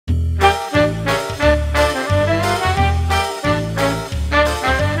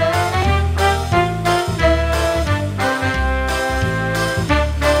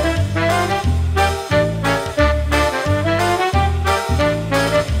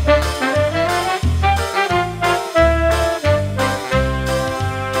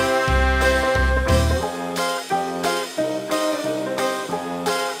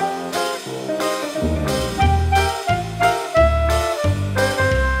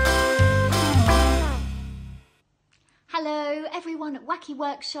everyone at Wacky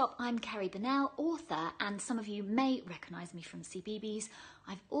Workshop. I'm Cerrie Burnell, author, and some of you may recognise me from CBeebies.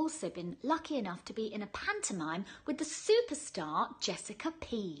 I've also been lucky enough to be in a pantomime with the superstar Jessica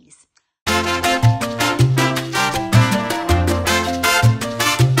Pease.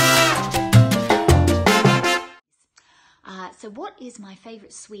 So what is my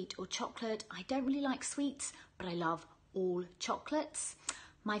favourite sweet or chocolate? I don't really like sweets, but I love all chocolates.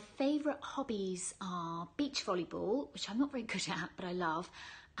 My favourite hobbies are beach volleyball, which I'm not very good at, but I love,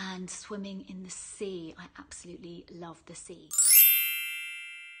 and swimming in the sea. I absolutely love the sea.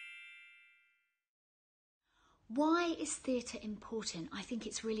 Why is theatre important? I think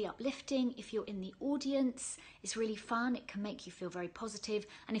it's really uplifting. If you're in the audience, it's really fun. It can make you feel very positive.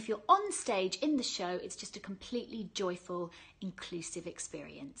 And if you're on stage in the show, it's just a completely joyful, inclusive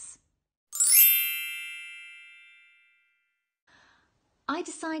experience. I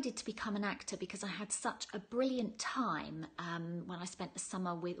decided to become an actor because I had such a brilliant time when I spent a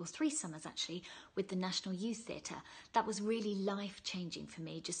summer with, or 3 summers actually, with the National Youth Theatre. That was really life-changing for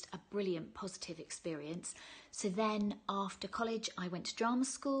me, just a brilliant, positive experience. So then after college, I went to drama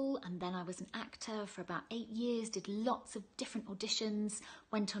school, and then I was an actor for about 8 years, did lots of different auditions,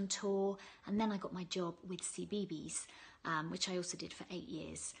 went on tour, and then I got my job with CBeebies, which I also did for 8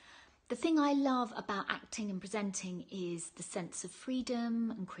 years. The thing I love about acting and presenting is the sense of freedom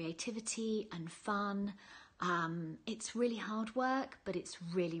and creativity and fun. It's really hard work, but it's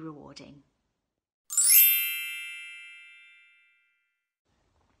really rewarding.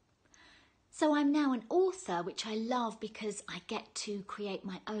 So I'm now an author, which I love because I get to create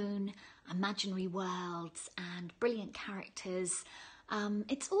my own imaginary worlds and brilliant characters.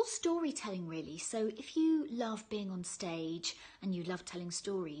 It's all storytelling really, so if you love being on stage and you love telling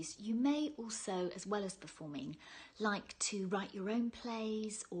stories, you may also, as well as performing, like to write your own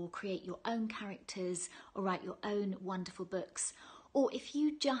plays or create your own characters or write your own wonderful books. Or if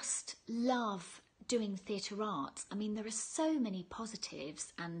you just love doing theatre arts, I mean, there are so many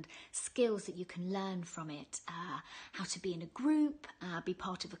positives and skills that you can learn from it. How to be in a group, be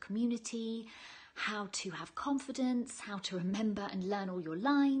part of a community, how to have confidence, how to remember and learn all your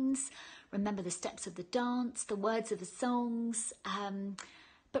lines, remember the steps of the dance, the words of the songs.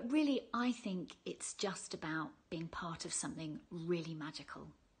 But really, I think it's just about being part of something really magical.